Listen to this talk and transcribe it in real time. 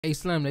Hey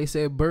Slim, they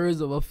said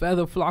birds of a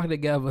feather flock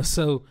together,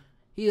 so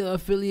he an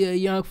affiliate of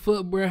Young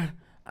Foot, bruh.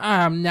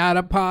 I'm not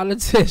a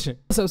politician.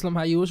 What's up, Slim?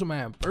 How you? What's your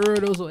man?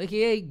 Birdo, so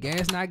aka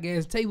Gas Not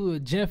Gas, table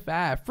with Gen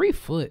 5, free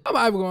Foot. I'm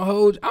not even gonna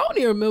hold you. I don't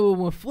even remember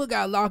when Foot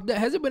got locked up.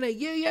 Has it been a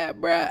year yet,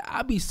 bruh?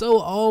 I be so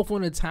off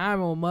on the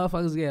time when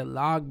motherfuckers get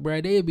locked,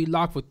 bruh. They'd be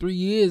locked for 3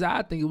 years.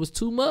 I think it was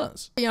 2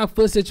 months. Young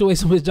Foot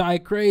situation was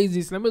giant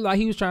crazy. Slim was like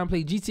he was trying to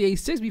play GTA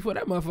 6 before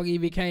that motherfucker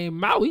even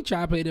came out. He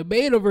tried to play the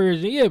beta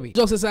version, you hear me?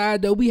 Jokes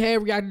aside though, we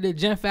had reacted to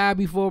Gen 5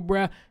 before,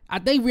 bruh. I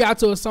think we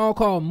reacted to a song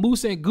called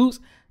Moose and Goose.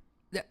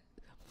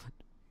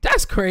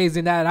 That's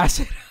crazy now that I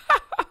said.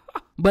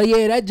 But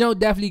yeah, that joint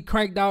definitely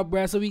cranked out,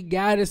 bruh. So we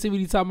gotta see what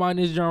he talking about in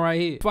this joint right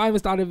here. Before I even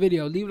start the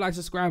video, leave a like,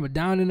 subscribe, but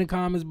down in the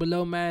comments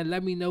below, man,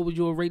 let me know what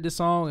you'll rate the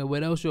song and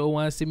what else you'll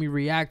want to see me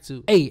react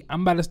to. Hey,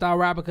 I'm about to start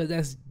rapping because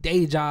that's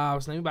day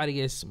jobs. So everybody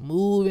get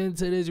smooth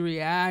into this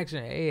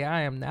reaction. Hey,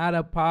 I am not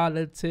a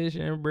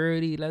politician,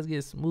 birdie. Let's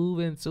get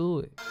smooth into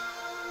it.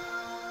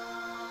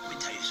 Let me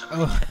tell you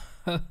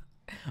something.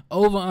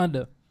 Over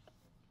under.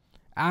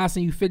 I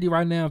send you 50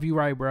 right now if you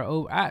right, bro.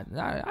 Oh, I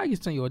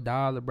just send you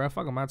 $1, bro.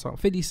 Fuck am I talking?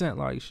 50 cents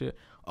like shit.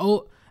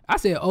 Oh, I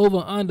said over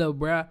under,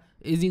 bro.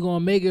 Is he gonna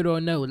make it or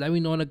no? Let me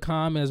know in the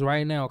comments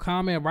right now.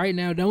 Comment right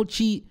now. Don't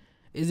cheat.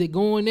 Is it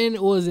going in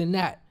or is it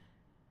not?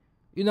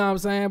 You know what I'm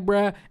saying,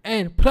 bro?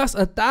 And plus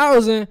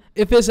 1,000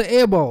 if it's an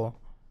air ball.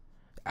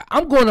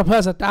 I'm going to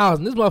plus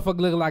 1,000. This motherfucker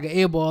looking like an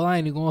air ball. I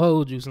ain't even gonna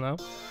hold you, Slim.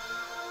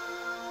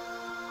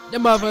 That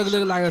motherfucker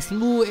looking like a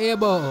smooth air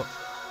ball.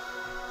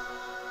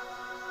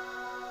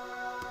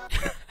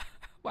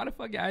 Why the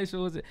fuck y'all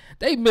shows it?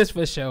 They missed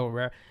for sure,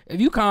 bro.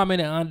 If you comment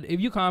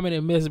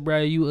and miss, bro,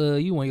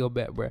 you won your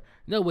bet, bro.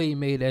 No way he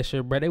made that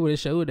shit, bro. They would have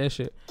showed that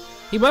shit.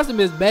 He must have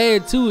missed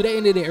bad too. They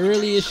ended it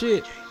early as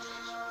shit.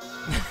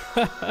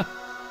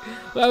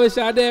 Whoever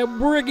shot that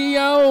bricky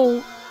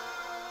on.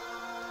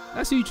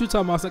 I see what you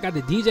talking about. So I got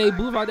the DJ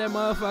booth out that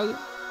motherfucker.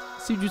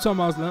 See what you talking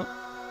about, Slim.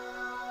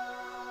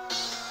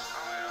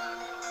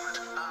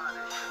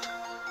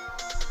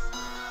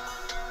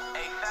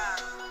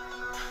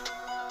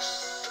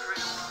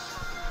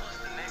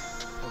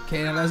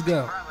 Okay, now let's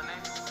go.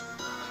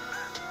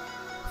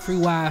 Free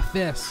Wild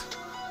Fest.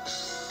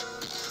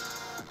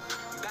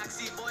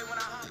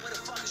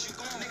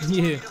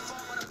 Yeah.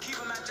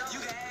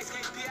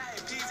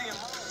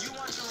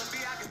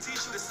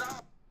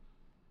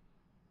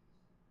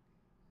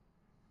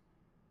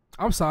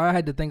 I'm sorry, I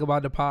had to think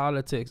about the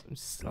politics.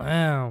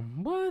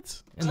 Slam.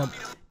 What?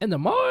 In the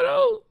mall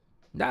though?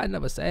 Not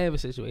another savage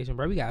situation,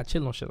 bro. We gotta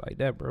chill on shit like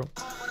that, bro.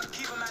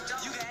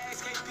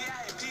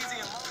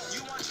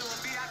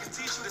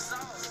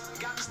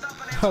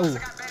 Oh.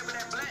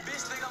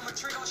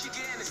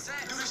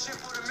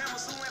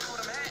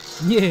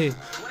 Yeah.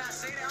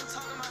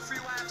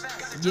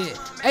 Yeah.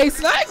 Hey,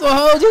 so I ain't gonna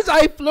hold you. I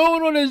ain't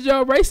flowing on this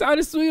job. Right side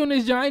of sweet on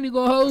this job. I ain't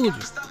gonna hold you.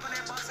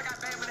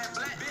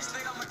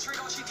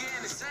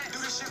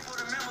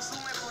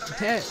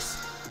 Yes.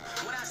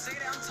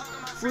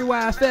 Free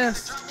Wild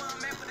Fest.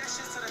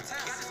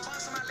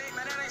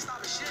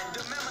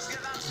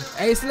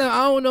 Hey Slim,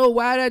 I don't know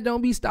why that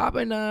don't be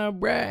stopping,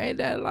 bruh. Ain't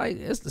that like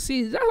it's the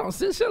season?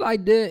 That's on shit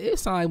like that. It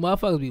sound like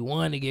motherfuckers be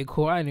wanting to get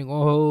caught. I ain't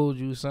gonna hold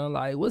you, son.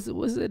 Like, what's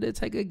it to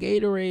take a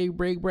Gatorade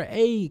break, bruh?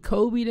 Hey,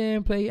 Kobe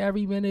didn't play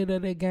every minute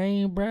of the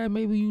game, bruh.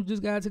 Maybe you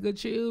just gotta take a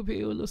chill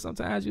pill. Or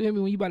sometimes you hear me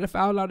when you about to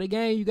foul out the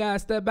game, you gotta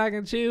step back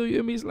and chill. You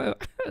hear me, Slim?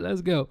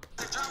 Let's go.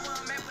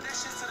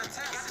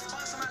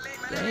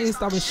 They ain't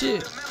stopping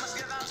shit.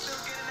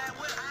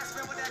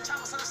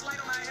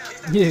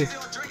 Yeah.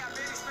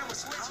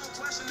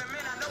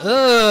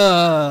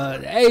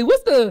 Hey,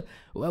 what's the?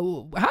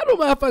 How do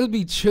motherfuckers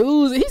be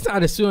choosing? He's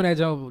trying to sue on that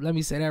joke. Let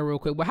me say that real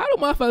quick. But how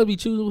do motherfuckers be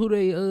choosing who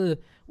they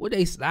what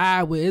they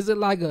slide with? Is it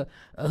like a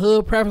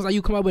hood preference? Like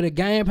you come up with a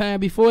game plan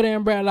before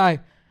then, bro?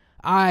 Like,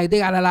 all right, they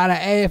got a lot of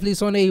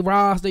athletes on their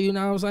roster. You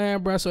know what I'm saying,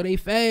 bro? So they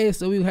fast.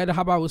 So we had to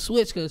hop out with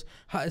Switch because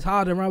it's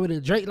hard to run with a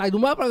Drake. Like, do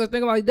motherfuckers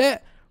think like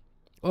that?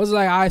 Or it's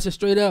like, all right, so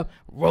straight up,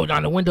 roll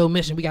down the window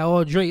mission. We got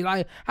all Drake.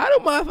 Like, how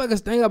do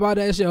motherfuckers think about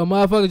that shit? Or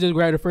motherfuckers just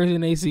grab the first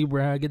thing they see,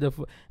 bro, get the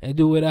and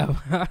do whatever.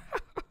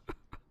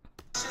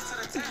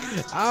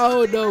 I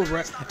don't know,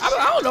 bro.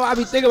 I don't know. I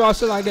be thinking about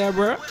shit like that,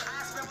 bro.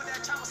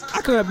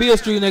 I couldn't be a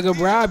street nigga,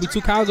 bro. I'd be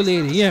too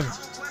calculated. Yeah,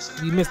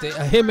 you missed it. A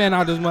hitman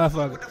out this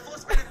motherfucker.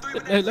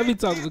 Let me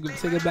talk.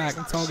 Take it back.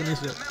 I'm talking this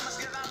shit.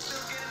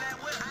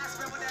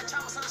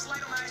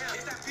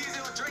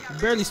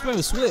 Barely spin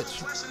a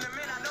switch.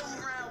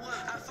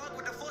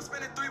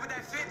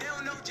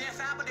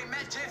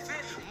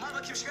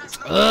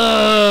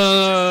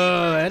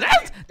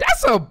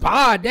 That's a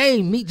bar. They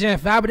ain't meet Gen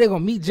 5, but they gonna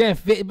meet Gen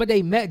 50, but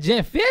they met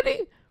Gen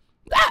 50?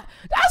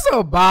 That's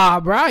a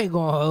bar, bro. I ain't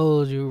gonna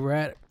hold you,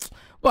 bro.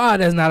 Bar,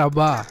 that's not a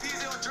bar.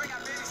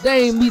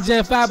 They ain't meet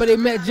Gen 5, but they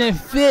met Gen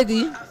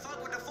 50.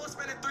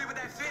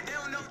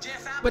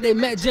 But they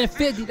met Gen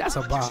 50. That's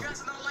a bar.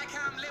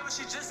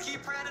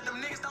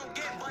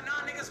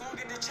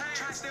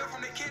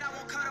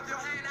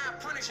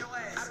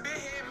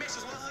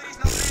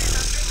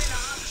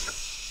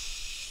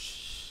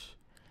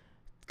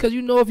 Cause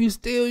you know if you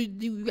steal,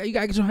 you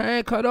gotta get your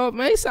hand cut off,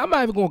 man. I'm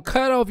not even gonna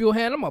cut off your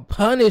hand. I'm gonna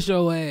punish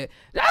your ass.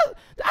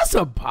 That's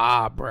a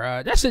bar,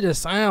 bruh. That shit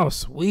just sounds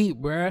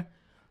sweet, bruh.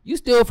 You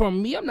steal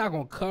from me, I'm not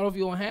gonna cut off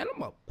your hand. I'm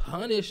gonna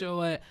punish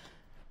your ass.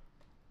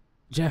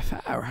 Jeff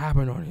Fire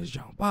hopping on his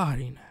junk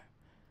body now.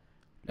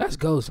 That's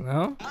Ghost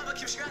now.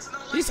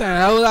 He saying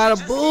a whole lot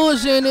of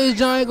bullshit in this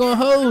joint gonna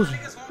hold you.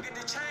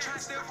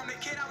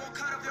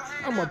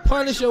 I'm gonna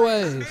punish your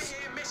ass.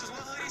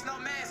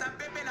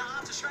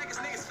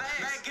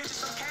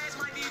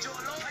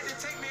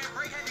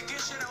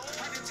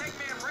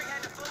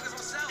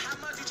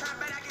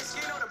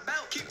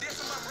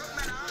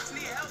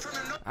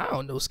 I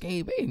don't know,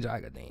 Scheme Bang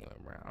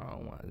Jaggadam, bro.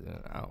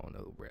 I don't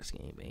know, bro.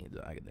 Scheme Bang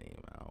Jaggadam.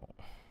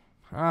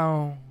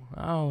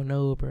 I don't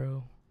know,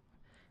 bro.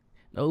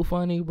 No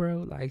funny,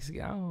 bro. Like,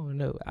 I don't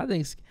know. I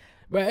think,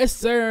 bro, it's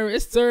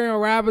certain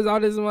rappers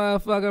on this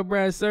motherfucker,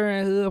 bro.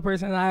 Certain hood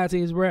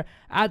personalities, bro.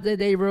 I think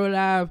they real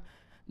life,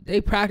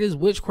 they practice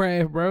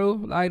witchcraft, bro.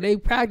 Like, they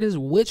practice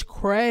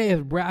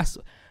witchcraft, bro.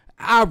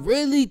 I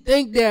really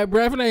think that,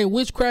 bro. If it ain't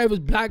witchcraft, it's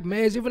black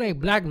magic. If it ain't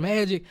black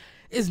magic,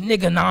 it's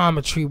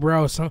niggonometry,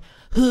 bro. Some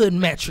hood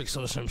metrics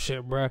or some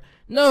shit, bro.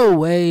 No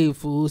way,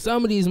 fool.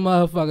 Some of these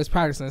motherfuckers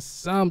practicing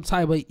some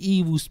type of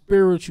evil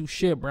spiritual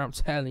shit, bro. I'm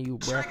telling you,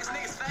 bro.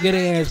 Get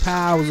their ass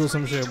powers or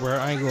some shit, bro.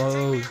 I ain't gonna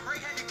hold you.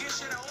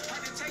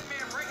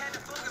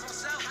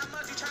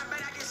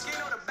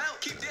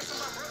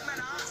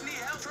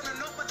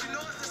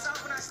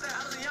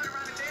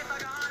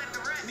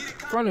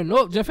 From the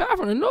north, Jeff Fowler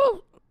from the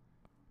north.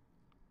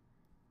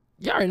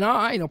 Y'all already know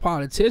I ain't no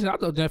politician. I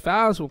thought Jeff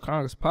Fowler was from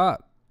Congress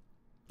Park.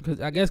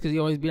 I guess because he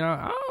always be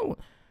on.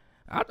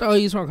 I thought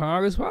he's from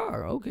Congress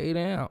Park. Okay,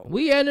 damn.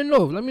 We in the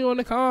north. Let me know in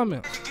the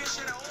comments.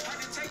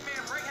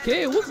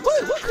 Okay, what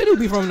could he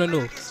be from the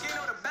north?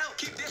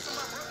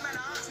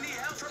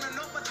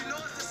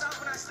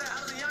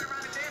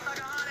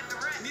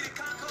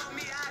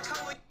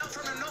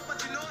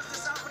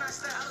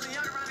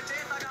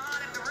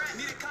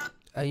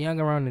 A young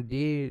around the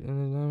dead.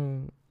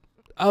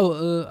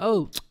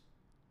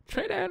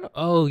 Trinidad.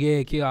 Oh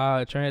yeah, kill. All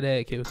right,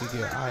 Trinidad, kill. All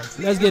right,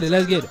 let's get it.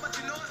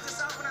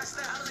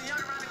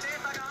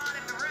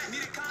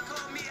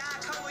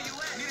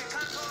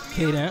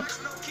 Okay, then.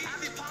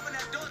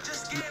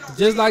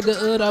 Just like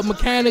the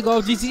mechanic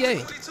of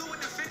GTA.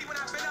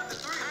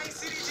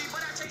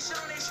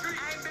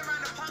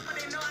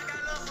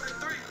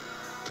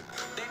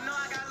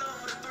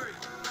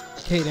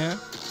 Okay, then.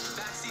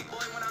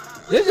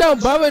 This young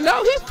bumming,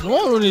 no, he's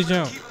flowing on this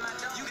jump.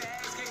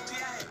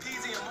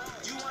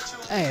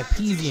 Hey,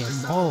 PV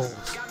and Moles.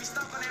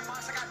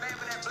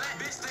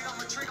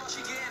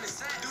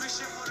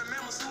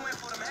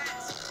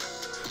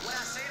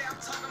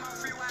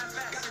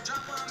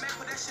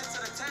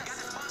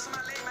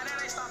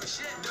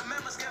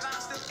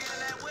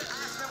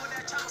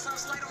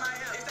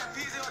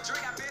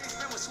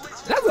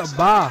 That's a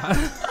bar.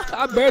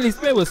 I barely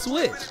spit with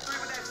Switch.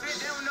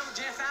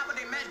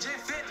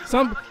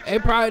 They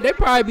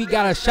probably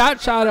got a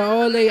shot of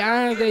all they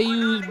irons they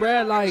use,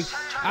 bruh. Like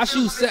I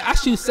shoot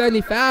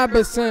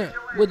 75%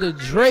 with the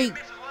Drake,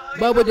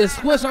 but with the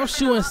Switch I'm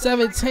shooting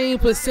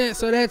 17%.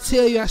 So that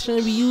tell you I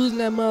shouldn't be using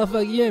that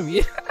motherfucker. You hear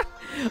me?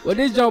 Well,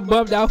 this jump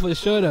bumped out for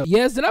sure though.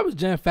 Yes, that was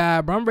Gen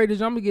 5, bro. I'm ready to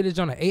jump. I'm gonna get this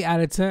on an 8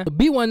 out of 10. The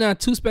beat wasn't not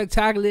too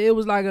spectacular. It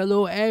was like a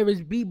little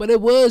average beat, but it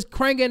was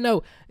cranking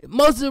though.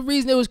 Most of the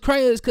reason it was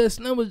cranking is because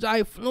Slim was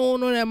like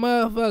flowing on that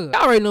motherfucker.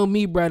 Y'all already know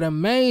me, bro. The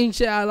main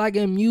shit I like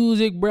in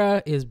music,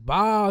 bro, is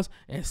bars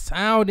and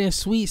sounding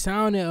sweet,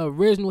 sounding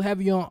original,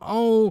 having your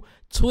own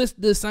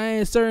twist the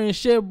same certain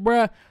shit,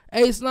 bro.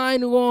 Hey,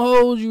 Slime gonna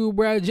hold you,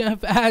 bro. Gen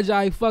 5,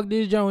 y'all fuck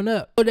this joint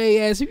up. So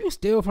they ass, if you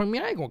steal from me,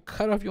 I ain't gonna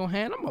cut off your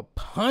hand. I'm gonna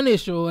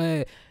punish your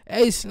ass.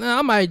 Hey, Slime,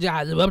 I might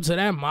just live up to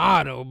that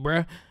motto,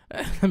 bro.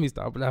 Let me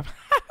stop laughing.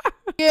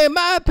 Yeah, in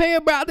my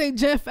opinion, bro, I think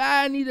Gen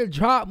 5 need to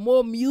drop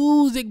more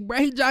music, bro.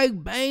 He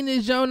just bang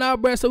this joint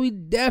out, bro. So we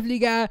definitely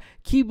gotta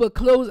keep a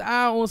close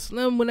eye on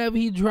Slim whenever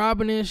he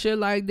dropping and shit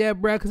like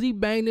that, bro. Cause he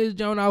banged this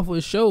joint out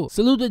for sure.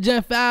 Salute to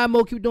Gen 5,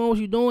 Mo. Keep doing what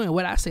you doing.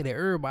 What I say to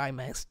everybody,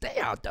 man, stay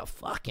out the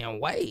fucking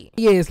way.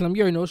 Yeah, Slim,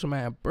 you already know some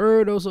man.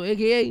 Birdo, so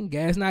aka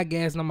Gas Not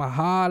Gas. I'ma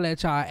holler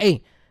at y'all.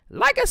 Hey,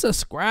 like and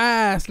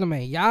subscribe, Slim,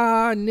 man.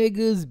 Y'all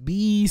niggas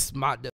be smart.